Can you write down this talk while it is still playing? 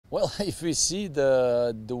Well, if we see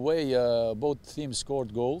the way both teams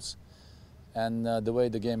scored goals and the way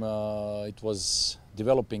the game it was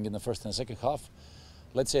developing in the first and second half,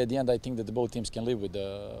 let's say at the end I think that both teams can live with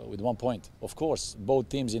 1 point. Of course, both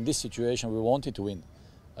teams in this situation we wanted to win.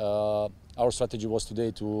 Our strategy was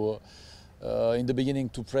today to, in the beginning,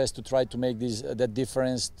 to press, to try to make that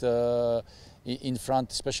difference in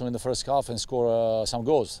front, especially in the first half, and score some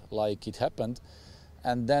goals like it happened.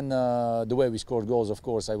 And then the way we scored goals, of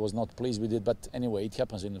course, I was not pleased with it. But anyway, it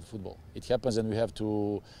happens in football. It happens, and we have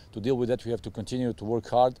to deal with that. We have to continue to work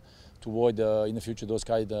hard to avoid in the future those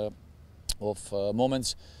kind of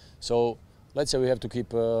moments. So let's say we have to keep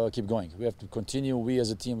going. We have to continue. We as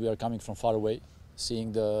a team, we are coming from far away,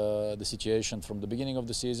 seeing the situation from the beginning of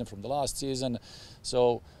the season, from the last season.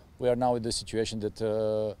 So we are now in the situation that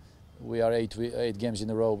we are eight games in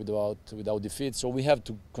a row without defeat. So we have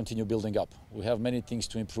to continue building up. We have many things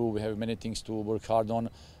to improve. We have many things to work hard on,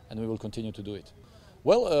 and we will continue to do it.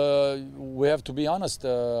 Well, we have to be honest.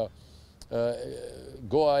 Goa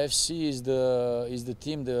FC is the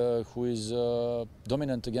team who is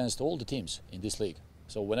dominant against all the teams in this league.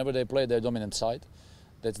 So whenever they play their dominant side,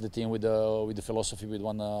 that's the team with the philosophy, with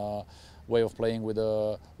one way of playing, with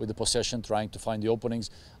the possession, trying to find the openings.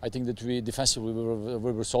 I think that we defensively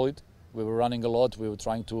we were solid. We were running a lot. We were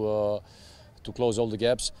trying to close all the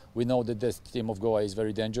gaps. We know that this team of Goa is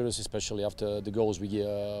very dangerous, especially after the goals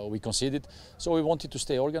we conceded. So we wanted to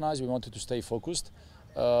stay organized. We wanted to stay focused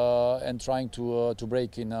and trying to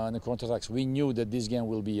break in the counterattacks. We knew that this game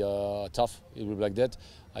will be tough. It will be like that.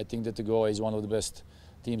 I think that the Goa is one of the best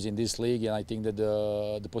teams in this league, and I think that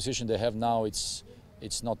the position they have now, it's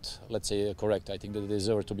not, let's say, correct. I think that they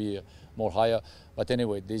deserve to be more higher. But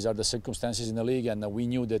anyway, these are the circumstances in the league, and we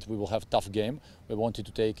knew that we will have a tough game. We wanted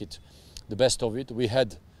to take it, the best of it. We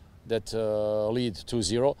had that lead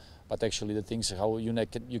 2-0, but actually the things how you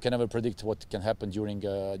can never predict what can happen during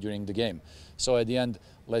the game. So at the end,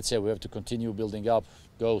 let's say we have to continue building up,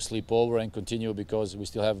 go sleep over, and continue, because we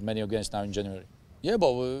still have many games now in January. Yeah,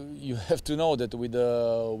 but you have to know that with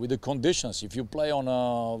the conditions, if you play on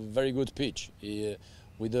a very good pitch,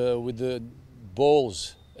 with the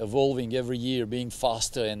balls evolving every year, being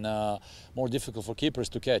faster and more difficult for keepers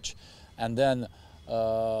to catch, and then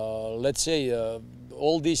let's say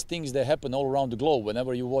all these things that happen all around the globe.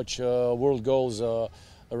 Whenever you watch world goals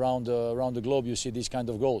around the globe, you see these kind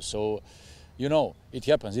of goals. So you know, it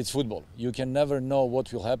happens. It's football. You can never know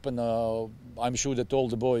what will happen. I'm sure that all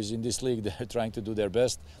the boys in this league, they're trying to do their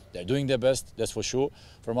best. They're doing their best, that's for sure.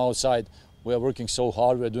 From outside, we are working so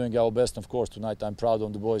hard. We're doing our best. Of course, tonight I'm proud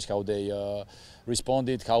of the boys, how they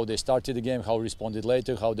responded, how they started the game, how they responded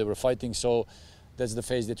later, how they were fighting. So that's the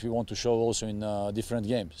phase that we want to show also in different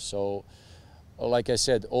games. So, like I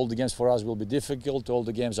said, all the games for us will be difficult. All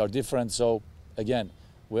the games are different. So, again,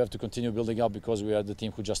 we have to continue building up, because we are the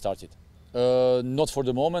team who just started. Not for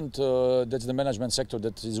the moment. That's the management sector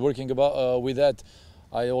that is working with that.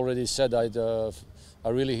 I already said I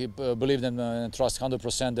really believe them and trust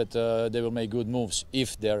 100% that they will make good moves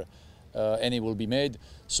if there any will be made.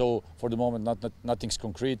 So for the moment, nothing's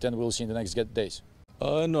concrete, and we'll see in the next days.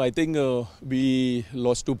 No, I think we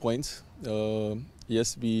lost 2 points.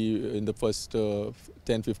 Yes, we in the first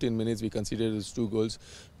 10-15 minutes we conceded 2 goals,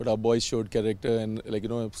 but our boys showed character and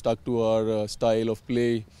stuck to our style of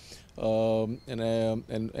play.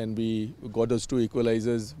 And we got those 2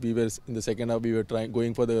 equalizers. We were in the second half. We were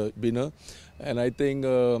going for the winner, and I think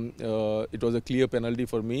it was a clear penalty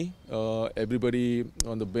for me. Everybody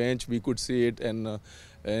on the bench, we could see it, and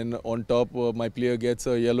on top, my player gets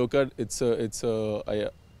a yellow card.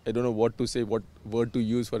 I don't know what to say, what word to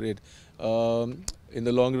use for it. In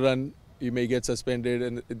the long run, we may get suspended,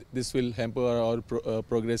 and this will hamper our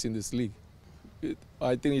progress in this league.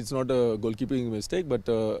 I think it's not a goalkeeping mistake, but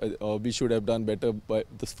we should have done better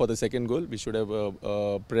for the second goal. We should have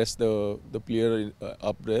pressed the player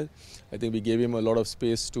up there. I think we gave him a lot of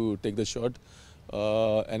space to take the shot,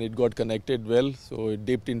 and it got connected well. So it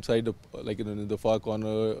dipped inside in the far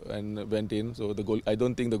corner and went in. So the goal, I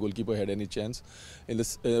don't think the goalkeeper had any chance. In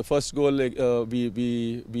the first goal,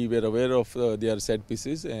 we were aware of their set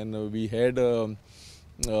pieces, and we had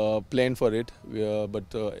planned for it,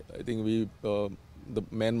 but I think the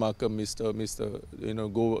man marker missed go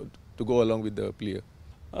along with the player.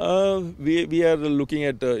 We are looking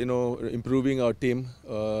at improving our team.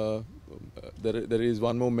 There is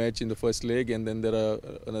 1 more match in the first leg, and then there are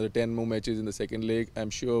another 10 more matches in the second leg.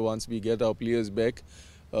 I'm sure once we get our players back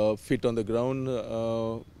fit on the ground,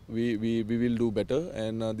 we will do better,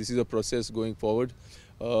 and this is a process going forward.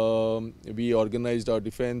 We organized our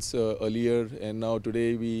defense earlier, and now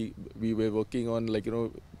today we were working on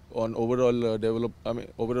on overall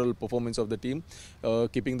overall performance of the team,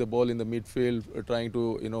 keeping the ball in the midfield, trying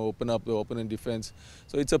to open up the opponent defense.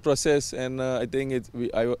 So it's a process, and I think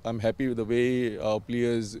I'm happy with the way our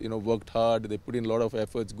players worked hard. They put in a lot of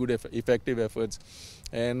efforts, good effective efforts,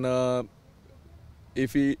 and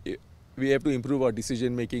if we have to improve our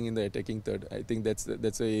decision making in the attacking third. I think that's the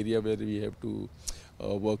area where we have to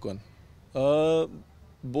work on.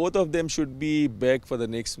 Both of them should be back for the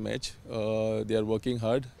next match. They are working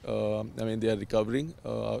hard. They are recovering.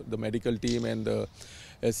 The medical team and the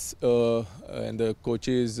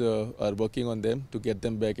coaches are working on them to get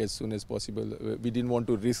them back as soon as possible. We didn't want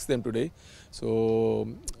to risk them today, so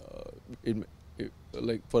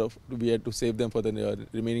we had to save them for the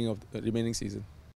remaining season.